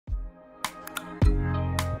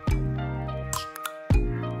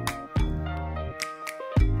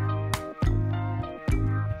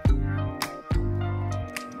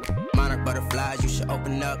butterflies, you should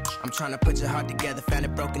open up. I'm trying to put your heart together, found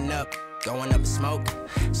it broken up. Going up in smoke,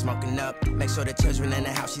 smoking up. Make sure the children in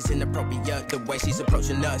the house, she's inappropriate. The way she's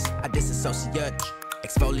approaching us, I disassociate.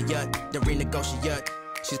 Exfoliate, the renegotiate.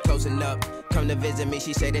 She's closing up, come to visit me.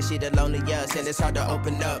 She say that she the loneliest, and it's hard to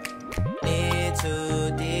open up. Need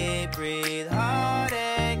to deep breathe,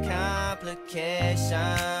 heartache complications.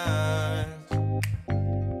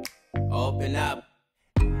 Open up,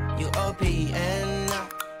 you OPN.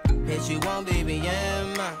 Bitch, you won't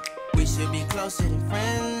BBM. We should be closer than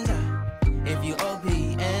friends. If you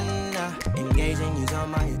OPN, engaging you's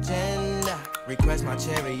on my agenda. Request my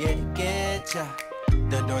chariot to get ya.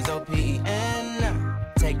 The door's OPN.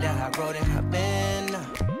 Take that high road and hop in.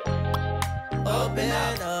 Open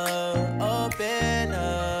up, open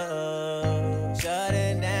up. Shut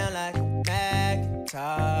it down like a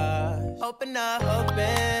Macintosh. Open up,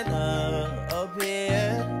 open, open.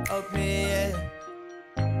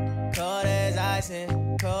 Cold as ice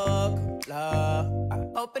and Coca-Cola.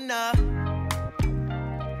 Open up.